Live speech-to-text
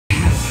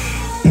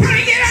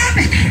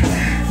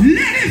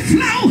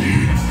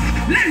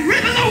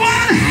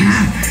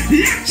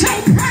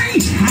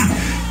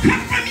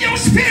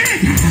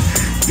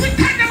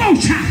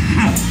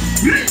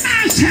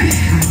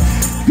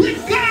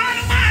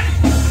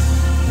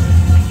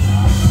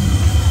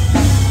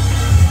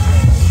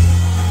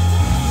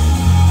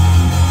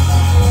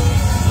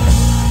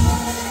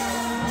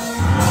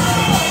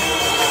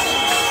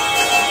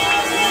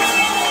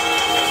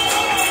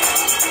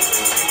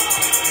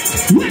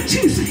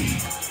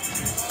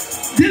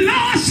The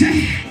Lord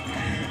said,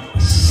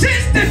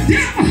 since the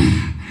devil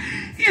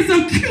is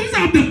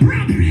accuser of the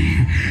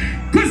brethren,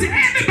 because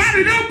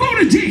everybody don't go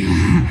to jail,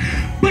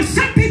 but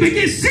some people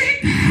get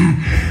sick,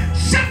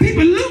 some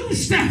people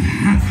lose stuff,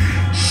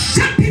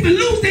 some people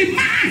lose their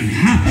mind,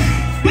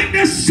 but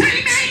the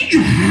same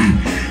angel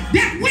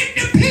that went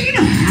to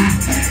Peter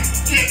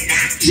in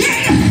that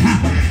jail,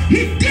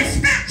 he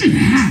dispatched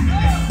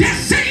that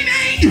same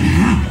angel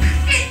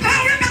in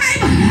glory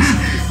Bible.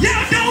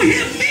 Y'all don't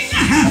hear me.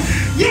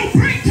 Your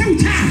breakthrough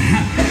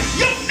time,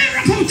 your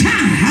miracle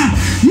time,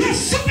 your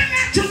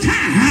supernatural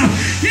time,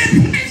 it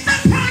placed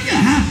upon you.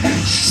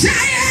 Say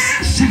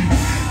yes, say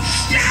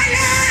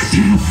yes,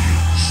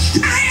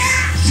 say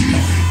yes,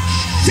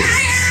 say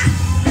yes.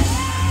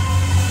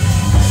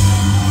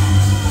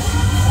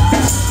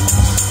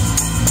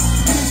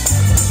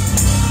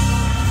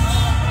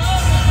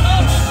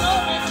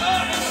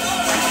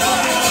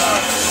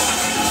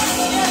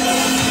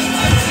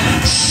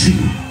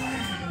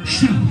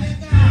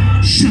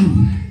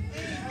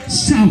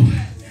 So,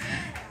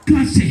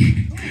 God said,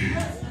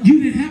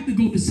 you didn't have to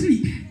go to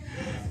sleep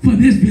for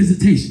this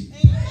visitation.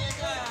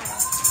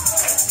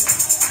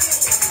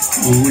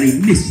 Oh, they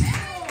missed it.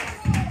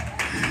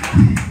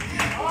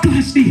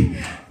 God said,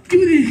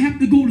 you didn't have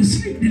to go to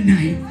sleep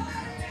tonight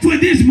for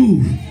this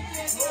move.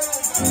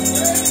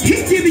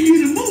 He's giving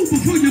you the move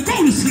before you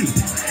go to sleep.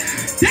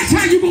 That's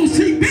why you're going to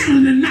sleep better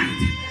tonight.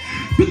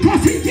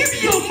 Because he's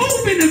giving you a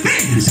move in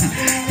advance.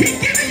 He's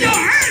giving you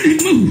an early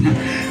move.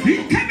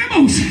 He's coming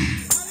motion.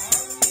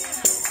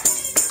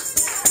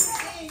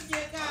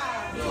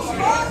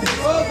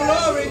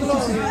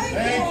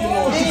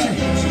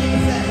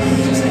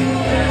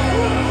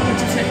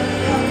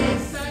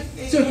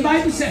 So the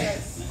Bible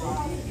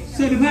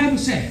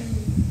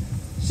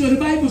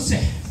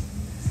said,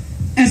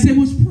 as they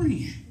was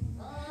praying,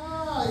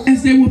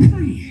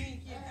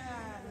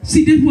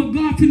 see, this is what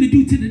God finna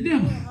do to the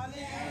devil.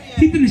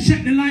 He finna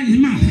shut the lion's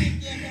mouth.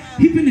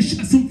 He finna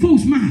shut some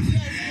folks' mouth.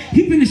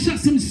 He finna shut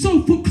some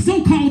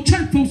so-called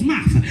church folks'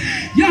 mouth.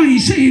 Y'all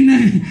ain't saying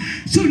nothing.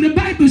 So the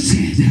Bible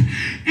says,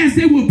 as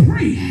they were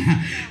praying,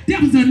 there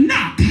was a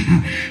knock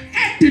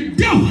at the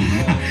door.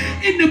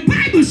 And the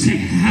Bible said,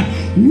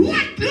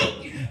 what?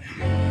 Look,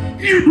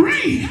 it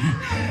rained.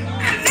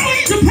 I know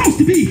he's supposed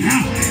to be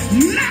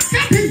locked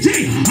up in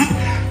jail.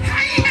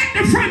 How you at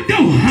the front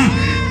door?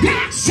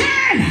 God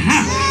said,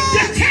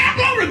 you can't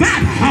go to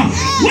Bible.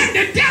 What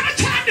the devil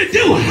tried to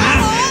do,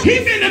 he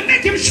finna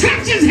make him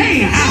scratch his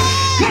head.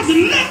 Because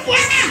look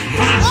where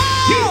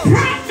he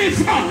brought me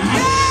from.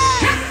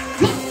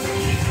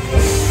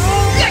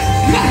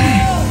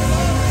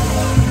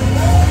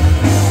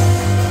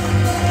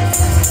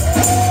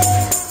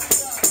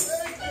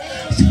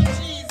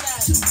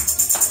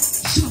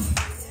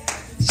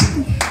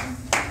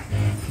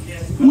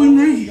 One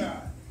night,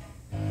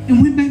 and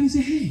went back and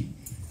said, hey,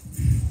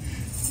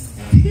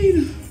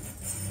 Peter,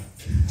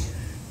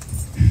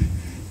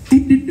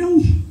 at the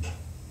door,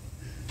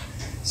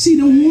 see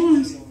the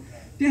ones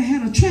that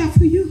had a trap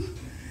for you,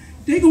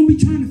 they're going to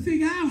be trying to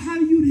figure out how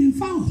you didn't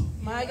fall.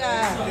 My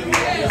God.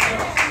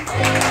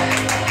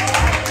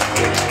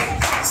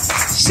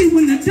 See,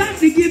 when the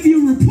doctor give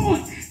you a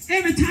report,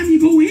 every time you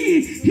go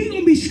in, he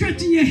going to be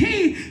scratching your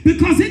head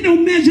because it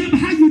don't measure up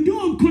how you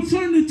doing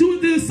concerning to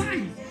the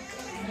assignment.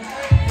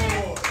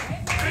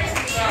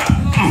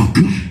 Oh,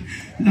 God.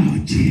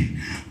 Lord,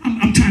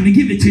 I'm trying to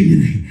give it to you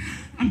today.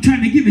 I'm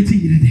trying to give it to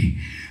you today.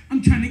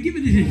 I'm trying to give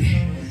it to you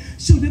today.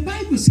 So the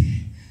Bible said,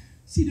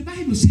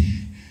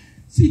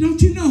 see,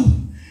 don't you know,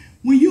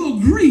 when you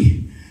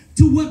agree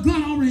to what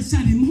God already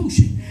set in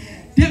motion,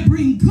 that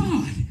bring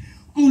God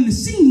on the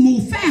scene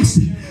more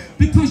faster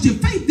because your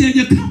faith there,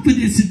 your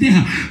confidence is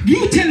there.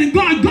 You telling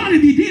God, God,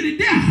 if he did it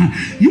there,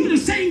 you the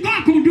same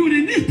God gonna do it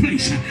in this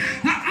place.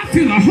 I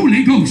feel the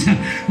Holy Ghost.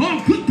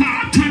 Oh, good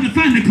God, I'm trying to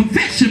find the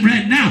confession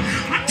right now.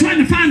 I'm trying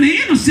to find the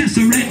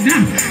intercessor right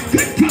now.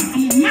 Good God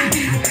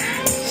Almighty.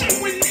 So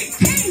when they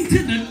came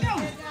to the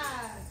door,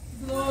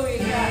 Glory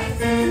God.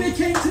 when they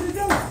came to the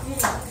door,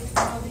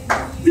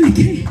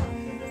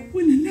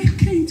 when the next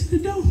came to the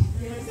door,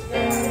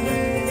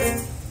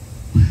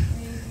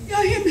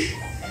 y'all hear me?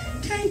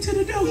 Came to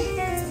the door.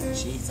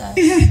 Jesus.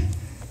 Yeah,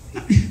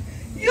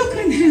 you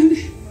couldn't handle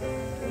it.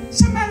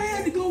 Somebody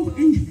had to go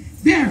and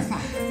verify.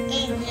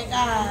 Thank you,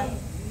 God.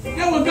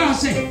 That's what God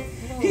said.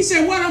 He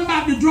said, what I'm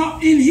about to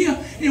drop in here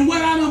and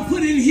what I done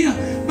put in here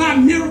by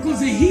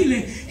miracles and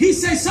healing, he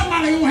said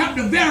somebody gonna have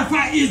to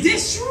verify, is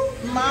this true?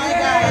 My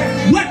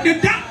God. What the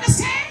doctor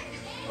said?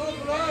 Oh,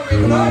 glory,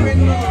 glory,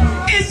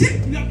 glory. Is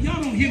it? No,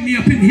 y'all don't hear me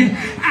up in here.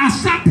 I'll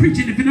stop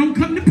preaching if it don't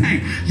come to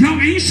pass. Y'all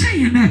ain't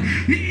saying that.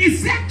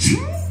 Is that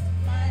true?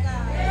 My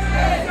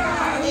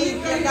God.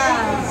 Thank you,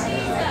 God.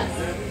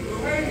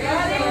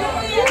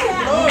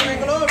 Glory, glory,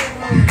 glory.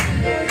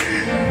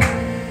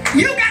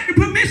 You got the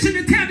permission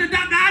to tell the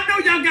doctor, I know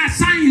y'all got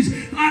science,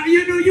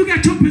 you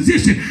got your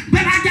position,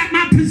 but I got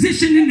my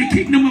position in the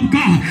kingdom of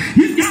God.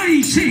 Y'all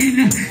ain't saying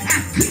that.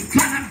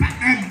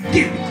 I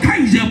get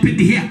crazy up in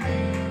here.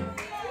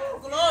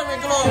 Glory,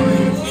 glory.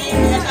 Thank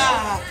you,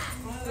 God.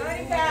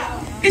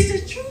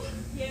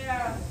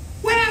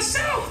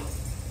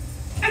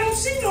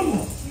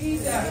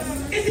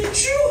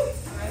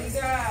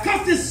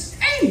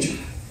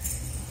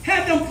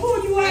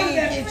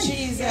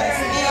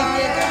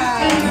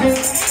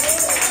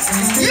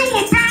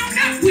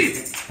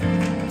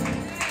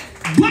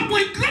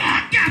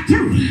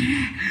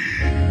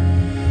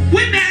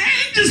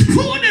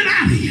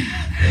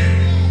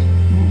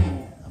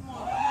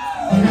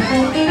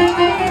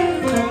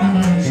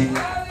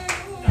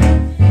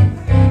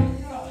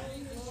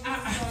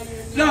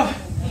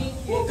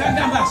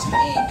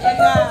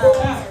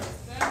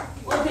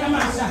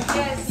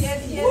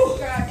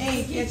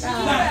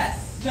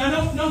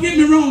 don't get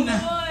me wrong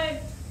now.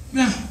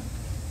 Now,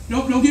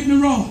 don't get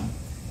me wrong,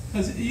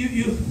 because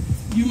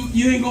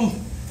you ain't gonna.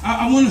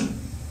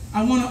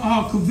 I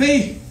wanna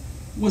convey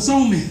what's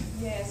on me.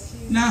 Yes.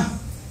 Now,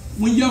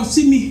 when y'all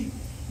see me,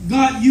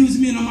 God used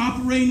me and I'm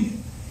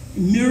operating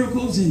in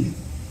miracles and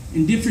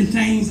different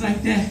things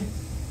like that.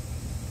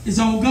 It's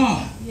all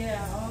God.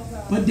 Yeah, all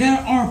God. But there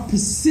are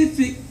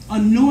specific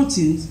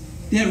anointings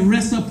that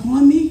rest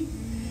upon me.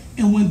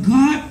 And when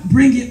God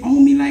bring it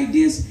on me like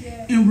this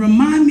and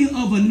remind me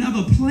of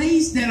another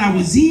place that I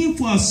was in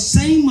for a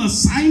same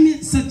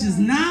assignment such as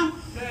now,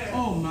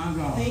 oh my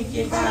God. Thank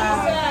you,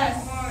 God.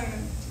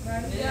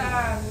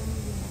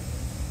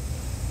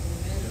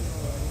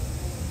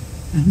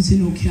 I was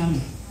in Ocala.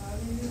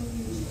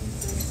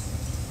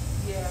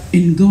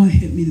 And God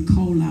had me to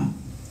call out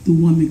the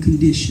woman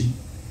condition.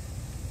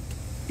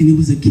 And it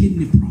was a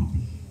kidney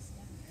problem.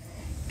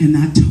 And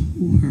I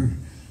told her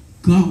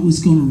God was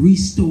going to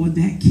restore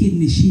that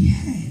kidney she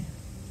had.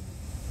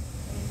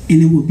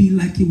 And it would be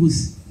like it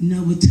was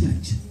never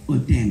touched or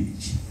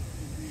damaged.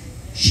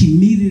 She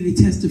immediately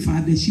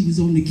testified that she was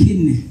on the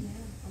kidney,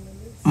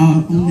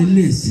 on the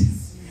list.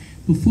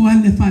 Before I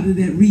left out of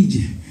that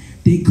region,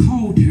 they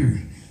called her,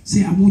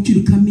 said, I want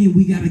you to come in,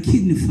 we got a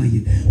kidney for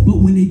you. But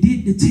when they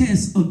did the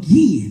test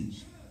again,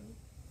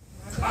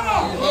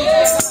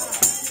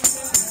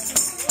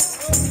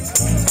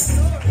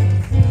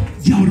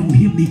 y'all don't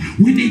hear me.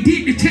 When they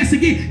did the test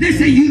again, they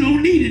say you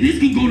don't need it. This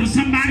can go to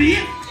somebody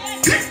else.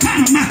 Good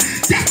God Almighty.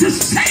 That's the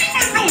same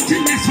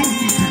anointing that's on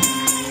me.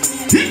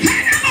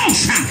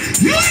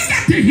 You ain't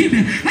got to hear me.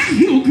 I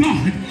hear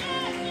God.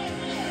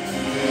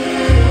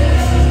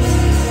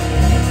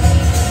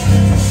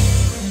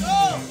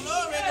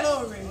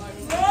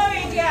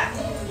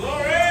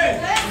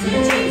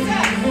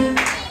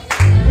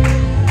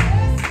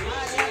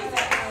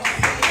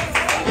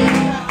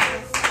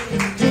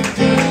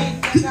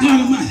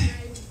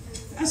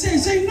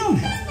 Say no.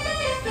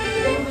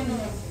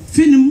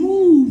 Finna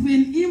move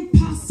in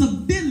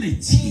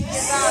impossibilities. Yes,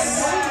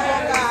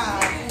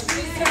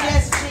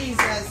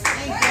 Jesus.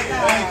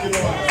 Thank you,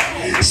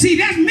 God. See,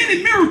 that's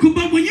many miracles,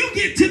 but when you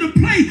get to the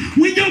place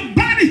when your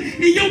body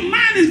and your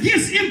mind is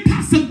against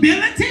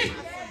impossibility,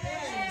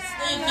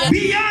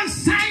 beyond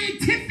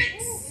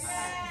scientific.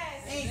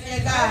 Thank you,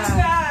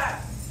 God.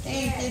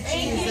 Thank you,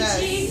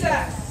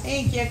 Jesus.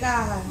 Thank you,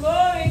 God.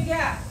 Glory,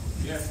 God.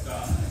 Yes,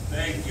 God.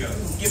 Thank you.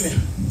 Give me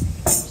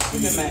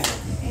man.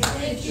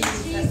 Thank you,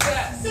 Jesus.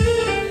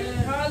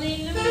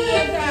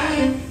 Hallelujah,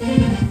 God.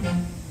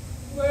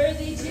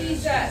 Worthy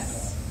Jesus.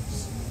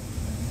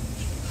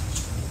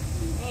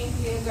 Thank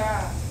you,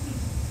 God.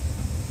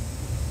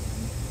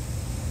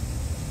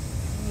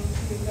 Thank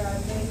you, God.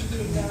 Thank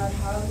you, God.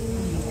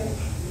 Hallelujah.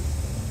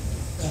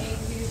 Thank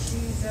you,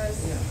 Jesus.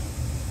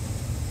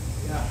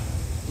 Yeah.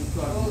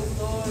 Oh,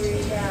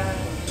 glory, God.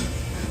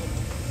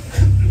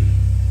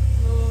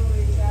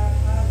 Glory, God.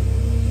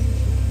 Hallelujah.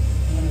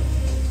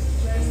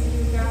 Bless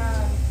you,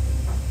 God.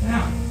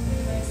 Now,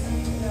 Bless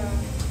you, God.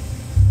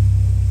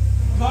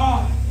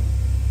 God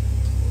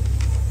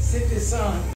sent his son